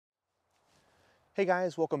Hey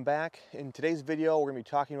guys, welcome back. In today's video, we're going to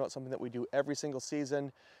be talking about something that we do every single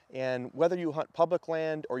season. And whether you hunt public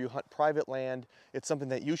land or you hunt private land, it's something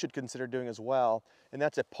that you should consider doing as well. And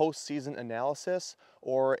that's a post-season analysis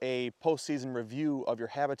or a post-season review of your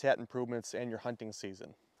habitat improvements and your hunting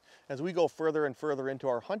season. As we go further and further into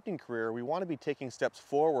our hunting career, we want to be taking steps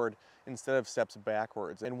forward instead of steps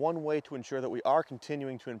backwards. And one way to ensure that we are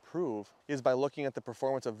continuing to improve is by looking at the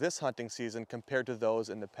performance of this hunting season compared to those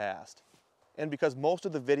in the past. And because most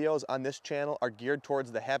of the videos on this channel are geared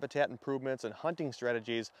towards the habitat improvements and hunting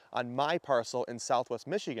strategies on my parcel in Southwest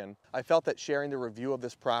Michigan, I felt that sharing the review of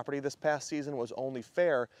this property this past season was only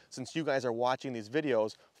fair since you guys are watching these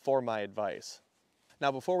videos for my advice.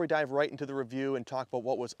 Now, before we dive right into the review and talk about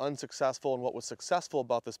what was unsuccessful and what was successful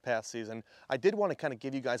about this past season, I did want to kind of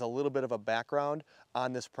give you guys a little bit of a background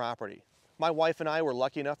on this property. My wife and I were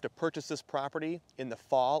lucky enough to purchase this property in the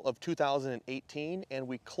fall of 2018, and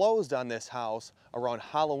we closed on this house around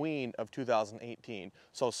Halloween of 2018.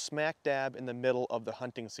 So smack dab in the middle of the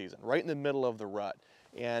hunting season, right in the middle of the rut.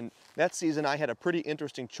 And that season I had a pretty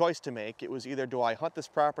interesting choice to make. It was either do I hunt this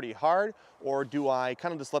property hard or do I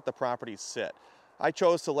kind of just let the property sit? I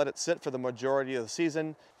chose to let it sit for the majority of the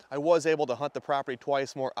season. I was able to hunt the property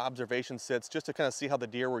twice, more observation sits, just to kind of see how the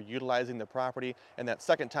deer were utilizing the property. And that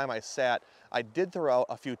second time I sat, I did throw out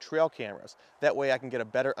a few trail cameras. That way I can get a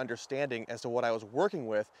better understanding as to what I was working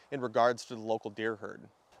with in regards to the local deer herd.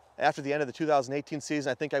 After the end of the 2018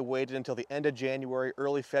 season, I think I waited until the end of January,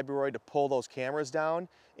 early February to pull those cameras down.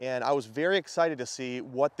 And I was very excited to see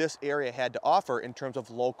what this area had to offer in terms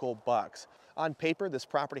of local bucks. On paper, this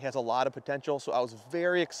property has a lot of potential, so I was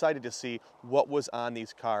very excited to see what was on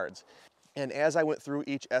these cards. And as I went through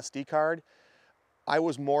each SD card, I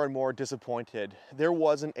was more and more disappointed. There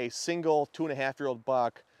wasn't a single 2.5-year-old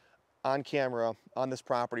buck on camera on this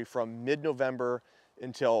property from mid-November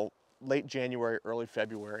until late January, early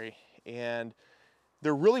February. And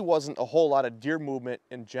there really wasn't a whole lot of deer movement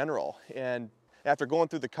in general. And after going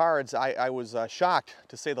through the cards, I was shocked,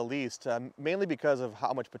 to say the least, mainly because of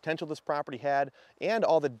how much potential this property had and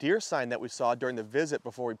all the deer sign that we saw during the visit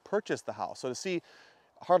before we purchased the house. So to see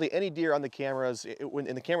hardly any deer on the cameras,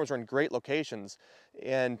 and the cameras were in great locations,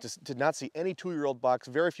 and to not see any 2-year-old bucks,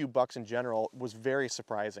 very few bucks in general, was very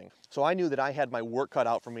surprising. So I knew that I had my work cut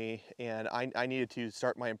out for me, and I needed to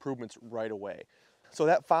start my improvements right away. So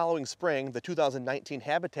that following spring, the 2019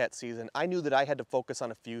 habitat season, I knew that I had to focus on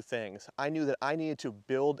a few things. I knew that I needed to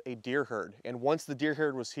build a deer herd, and once the deer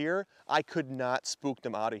herd was here, I could not spook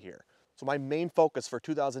them out of here. So my main focus for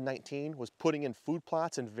 2019 was putting in food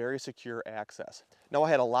plots and very secure access. Now I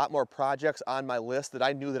had a lot more projects on my list that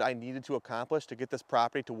I knew that I needed to accomplish to get this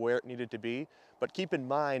property to where it needed to be, but keep in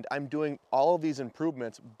mind, I'm doing all of these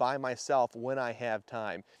improvements by myself when I have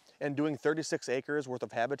time. And doing 36 acres worth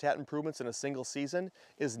of habitat improvements in a single season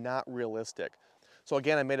is not realistic. So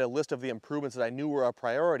again, I made a list of the improvements that I knew were a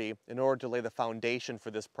priority in order to lay the foundation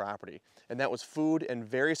for this property. And that was food and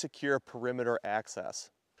very secure perimeter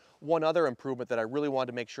access. One other improvement that I really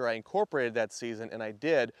wanted to make sure I incorporated that season, and I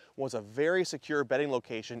did, was a very secure bedding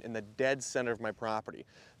location in the dead center of my property.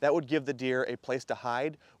 That would give the deer a place to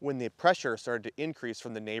hide when the pressure started to increase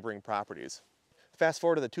from the neighboring properties. Fast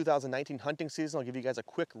forward to the 2019 hunting season, I'll give you guys a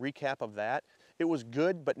quick recap of that. It was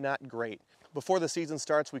good, but not great. Before the season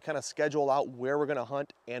starts, we kind of schedule out where we're gonna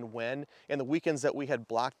hunt and when, and the weekends that we had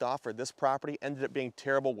blocked off for this property ended up being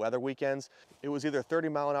terrible weather weekends. It was either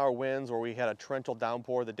 30-mile-an-hour winds or we had a torrential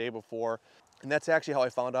downpour the day before. And that's actually how I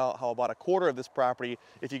found out how about a quarter of this property,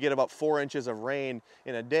 if you get about 4 inches of rain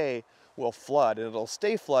in a day, will flood, and it'll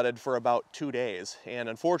stay flooded for about 2 days. And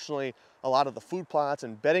unfortunately, a lot of the food plots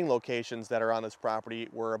and bedding locations that are on this property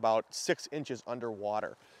were about 6 inches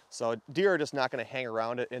underwater. So deer are just not going to hang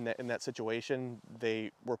around it in that situation.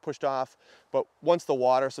 They were pushed off, but once the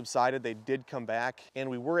water subsided, they did come back, and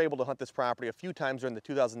we were able to hunt this property a few times during the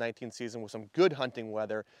 2019 season with some good hunting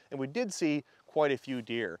weather, and we did see quite a few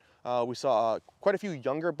deer. We saw quite a few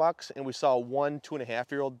younger bucks, and we saw one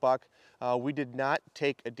 2.5-year-old buck. We did not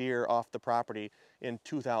take a deer off the property in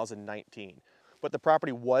 2019. But the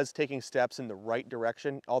property was taking steps in the right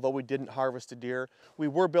direction. Although we didn't harvest a deer, we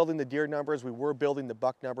were building the deer numbers, we were building the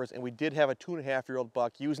buck numbers, and we did have a 2.5-year-old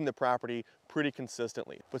buck using the property pretty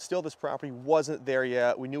consistently. But still, this property wasn't there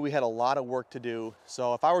yet. We knew we had a lot of work to do.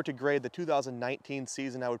 So if I were to grade the 2019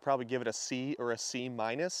 season, I would probably give it a C or a C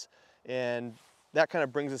minus. And that kind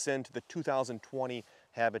of brings us into the 2020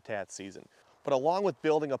 habitat season. But along with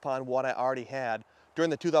building upon what I already had, during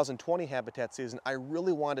the 2020 habitat season, I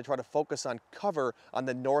really wanted to try to focus on cover on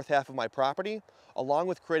the north half of my property, along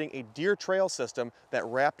with creating a deer trail system that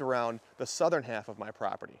wrapped around the southern half of my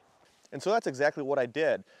property. And so that's exactly what I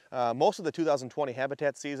did. Most of the 2020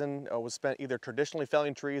 habitat season was spent either traditionally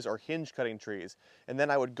felling trees or hinge cutting trees. And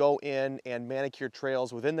then I would go in and manicure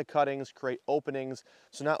trails within the cuttings, create openings.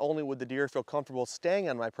 So not only would the deer feel comfortable staying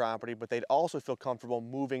on my property, but they'd also feel comfortable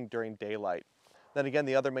moving during daylight. Then again,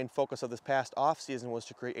 the other main focus of this past off season was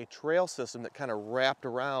to create a trail system that kind of wrapped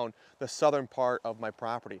around the southern part of my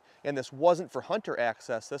property. And this wasn't for hunter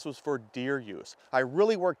access, this was for deer use. I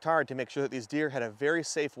really worked hard to make sure that these deer had a very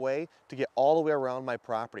safe way to get all the way around my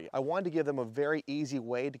property. I wanted to give them a very easy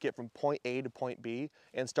way to get from point A to point B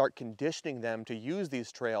and start conditioning them to use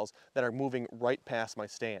these trails that are moving right past my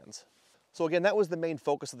stands. So again, that was the main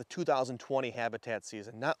focus of the 2020 habitat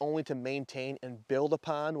season, not only to maintain and build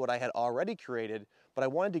upon what I had already created, but I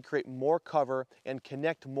wanted to create more cover and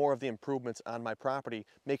connect more of the improvements on my property,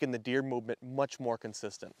 making the deer movement much more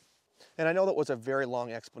consistent. And I know that was a very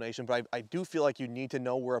long explanation, but I do feel like you need to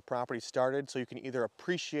know where a property started so you can either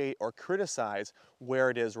appreciate or criticize where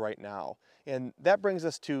it is right now. And that brings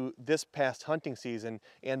us to this past hunting season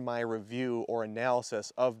and my review or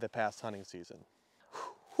analysis of the past hunting season.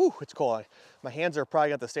 Whew, it's cold. My hands are probably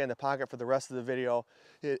going to stay in the pocket for the rest of the video.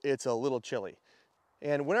 It's a little chilly.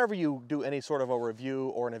 And whenever you do any sort of a review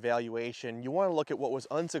or an evaluation, you want to look at what was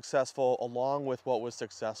unsuccessful along with what was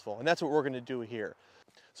successful. And that's what we're going to do here.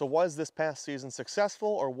 So was this past season successful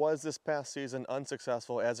or was this past season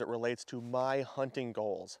unsuccessful as it relates to my hunting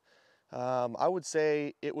goals? I would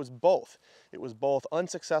say it was both. It was both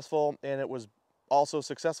unsuccessful and it was also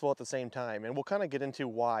successful at the same time. And we'll kind of get into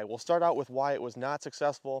why. We'll start out with why it was not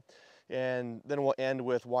successful, and then we'll end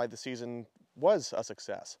with why the season was a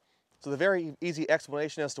success. So the very easy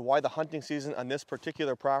explanation as to why the hunting season on this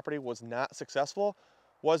particular property was not successful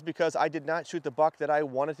was because I did not shoot the buck that I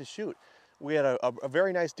wanted to shoot. We had a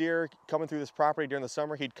very nice deer coming through this property during the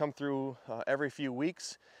summer. He'd come through every few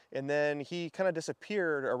weeks, and then he kind of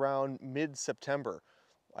disappeared around mid-September.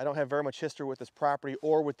 I don't have very much history with this property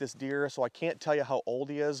or with this deer, so I can't tell you how old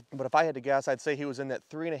he is, but if I had to guess, I'd say he was in that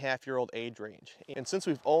 3.5-year-old age range. And since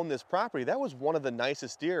we've owned this property, that was one of the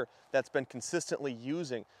nicest deer that's been consistently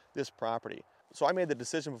using this property. So I made the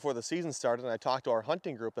decision before the season started, and I talked to our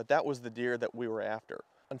hunting group that that was the deer that we were after.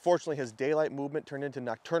 Unfortunately, his daylight movement turned into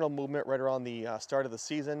nocturnal movement right around the start of the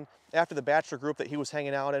season. After the bachelor group that he was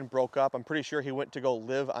hanging out in broke up, I'm pretty sure he went to go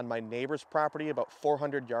live on my neighbor's property about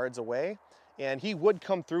 400 yards away. And he would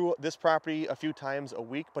come through this property a few times a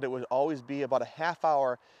week, but it would always be about a half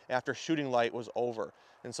hour after shooting light was over.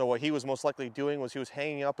 And so what he was most likely doing was he was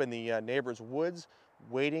hanging up in the neighbor's woods,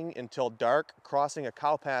 waiting until dark, crossing a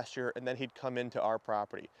cow pasture, and then he'd come into our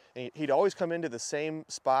property. And he'd always come into the same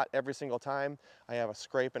spot every single time. I have a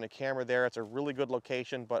scrape and a camera there. It's a really good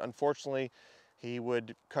location, but unfortunately, he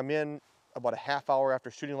would come in about a half hour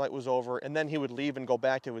after shooting light was over, and then he would leave and go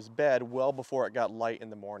back to his bed well before it got light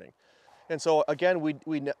in the morning. And so again,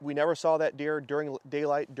 we never saw that deer during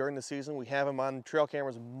daylight during the season. We have him on trail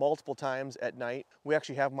cameras multiple times at night. We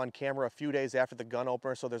actually have him on camera a few days after the gun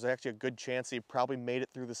opener, so there's actually a good chance he probably made it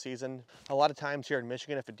through the season. A lot of times here in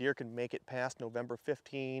Michigan, if a deer can make it past November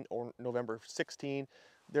 15 or November 16,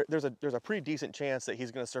 there's a pretty decent chance that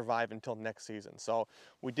he's going to survive until next season. So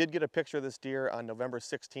we did get a picture of this deer on November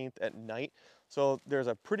 16th at night. So there's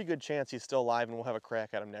a pretty good chance he's still alive and we'll have a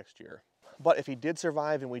crack at him next year. But if he did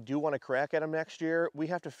survive and we do want to crack at him next year, we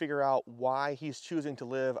have to figure out why he's choosing to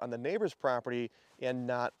live on the neighbor's property and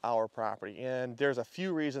not our property. And there's a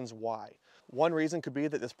few reasons why. One reason could be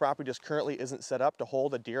that this property just currently isn't set up to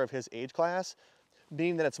hold a deer of his age class,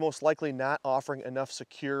 meaning that it's most likely not offering enough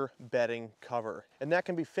secure bedding cover. And that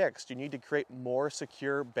can be fixed. You need to create more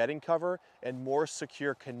secure bedding cover and more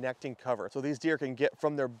secure connecting cover so these deer can get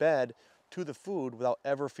from their bed to the food without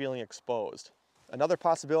ever feeling exposed. Another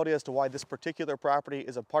possibility as to why this particular property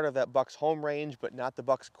is a part of that buck's home range but not the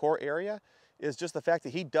buck's core area is just the fact that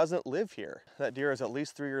he doesn't live here. That deer is at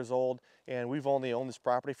least 3 years old, and we've only owned this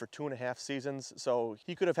property for 2.5 seasons, so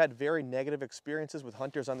he could have had very negative experiences with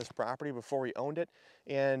hunters on this property before he owned it,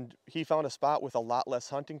 and he found a spot with a lot less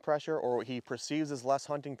hunting pressure, or what he perceives as less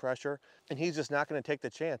hunting pressure, and he's just not going to take the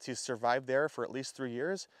chance. He's survived there for at least 3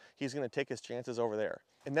 years. He's going to take his chances over there.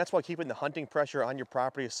 And that's why keeping the hunting pressure on your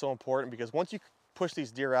property is so important, because once you push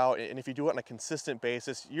these deer out, and if you do it on a consistent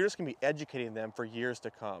basis, you're just going to be educating them for years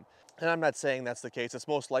to come. And I'm not saying that's the case. It's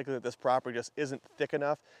most likely that this property just isn't thick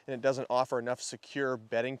enough and it doesn't offer enough secure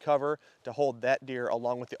bedding cover to hold that deer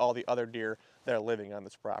along with all the other deer that are living on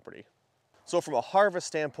this property. So from a harvest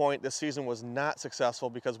standpoint, this season was not successful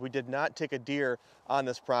because we did not take a deer on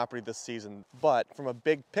this property this season. But from a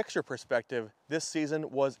big picture perspective, this season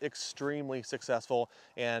was extremely successful,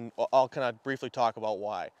 and I'll kind of briefly talk about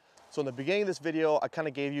why. So in the beginning of this video, I kind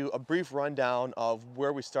of gave you a brief rundown of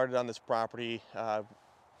where we started on this property.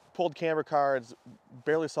 Pulled camera cards,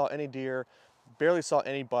 barely saw any deer, barely saw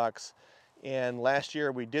any bucks. And last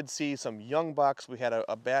year we did see some young bucks. We had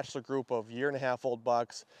a bachelor group of 1.5-year-old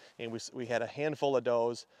bucks, and we had a handful of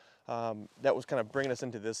does. That was kind of bringing us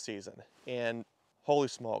into this season. And holy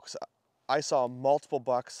smokes, I saw multiple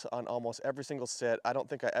bucks on almost every single sit. I don't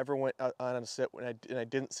think I ever went on a sit and I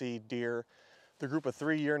didn't see deer. The group of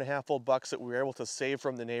 3-1.5-year-old bucks that we were able to save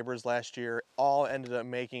from the neighbors last year all ended up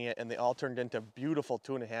making it, and they all turned into beautiful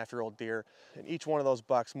 2.5-year-old deer. And each one of those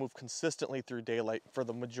bucks moved consistently through daylight for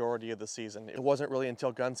the majority of the season. It wasn't really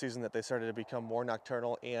until gun season that they started to become more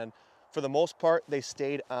nocturnal, and for the most part, they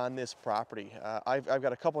stayed on this property. I've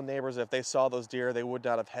got a couple neighbors, if they saw those deer, they would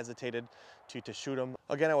not have hesitated to shoot them.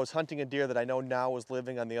 Again, I was hunting a deer that I know now was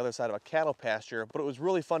living on the other side of a cattle pasture, but it was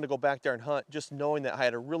really fun to go back there and hunt, just knowing that I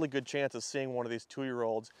had a really good chance of seeing one of these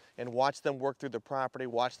 2-year-olds and watch them work through the property,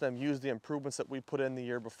 watch them use the improvements that we put in the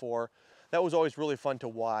year before. That was always really fun to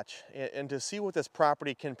watch. And to see what this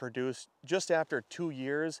property can produce just after 2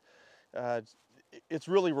 years, it's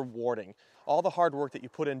really rewarding. All the hard work that you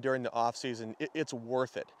put in during the off season, it's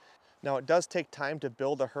worth it. Now it does take time to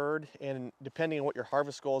build a herd, and depending on what your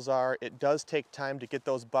harvest goals are, it does take time to get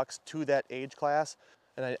those bucks to that age class.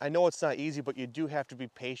 And I know it's not easy, but you do have to be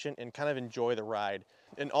patient and kind of enjoy the ride.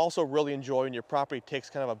 And also really enjoy when your property takes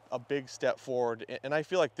kind of a big step forward. And I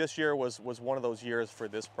feel like this year was one of those years for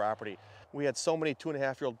this property. We had so many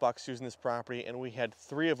 2.5-year-old bucks using this property, and we had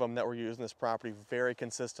 3 of them that were using this property very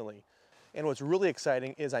consistently. And what's really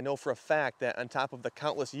exciting is I know for a fact that on top of the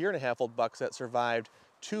countless 1.5-year-old bucks that survived,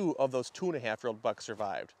 2 of those 2.5-year-old bucks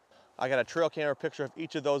survived. I got a trail camera picture of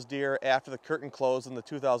each of those deer after the curtain closed in the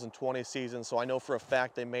 2020 season, so I know for a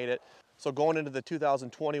fact they made it. So going into the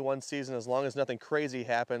 2021 season, as long as nothing crazy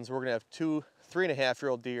happens, we're gonna have 2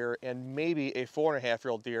 3.5-year-old deer and maybe a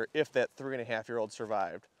 4.5-year-old deer if that 3.5-year-old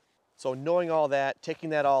survived. So knowing all that, taking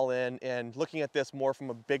that all in, and looking at this more from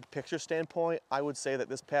a big picture standpoint, I would say that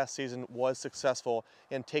this past season was successful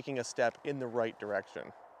in taking a step in the right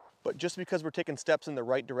direction. But just because we're taking steps in the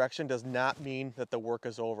right direction does not mean that the work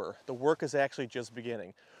is over. The work is actually just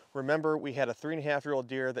beginning. Remember, we had a 3.5-year-old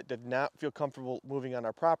deer that did not feel comfortable moving on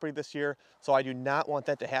our property this year, so I do not want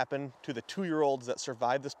that to happen to the 2-year-olds that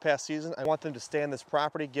survived this past season. I want them to stay on this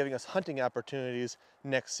property, giving us hunting opportunities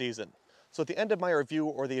next season. So at the end of my review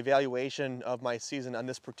or the evaluation of my season on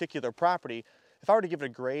this particular property, if I were to give it a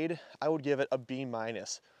grade, I would give it a B-.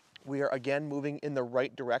 We are again moving in the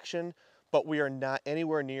right direction, but we are not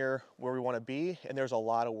anywhere near where we want to be, and there's a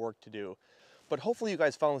lot of work to do. But hopefully you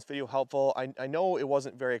guys found this video helpful. I know it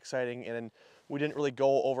wasn't very exciting, and we didn't really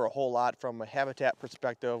go over a whole lot from a habitat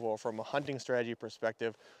perspective or from a hunting strategy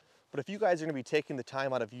perspective. But if you guys are going to be taking the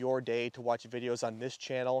time out of your day to watch videos on this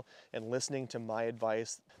channel and listening to my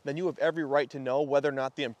advice, then you have every right to know whether or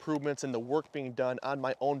not the improvements and the work being done on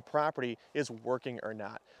my own property is working or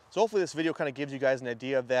not. So hopefully this video kind of gives you guys an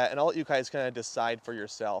idea of that, and I'll let you guys kind of decide for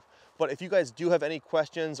yourself. But if you guys do have any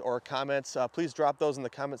questions or comments, please drop those in the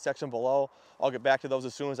comment section below. I'll get back to those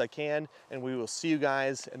as soon as I can, and we will see you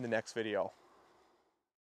guys in the next video.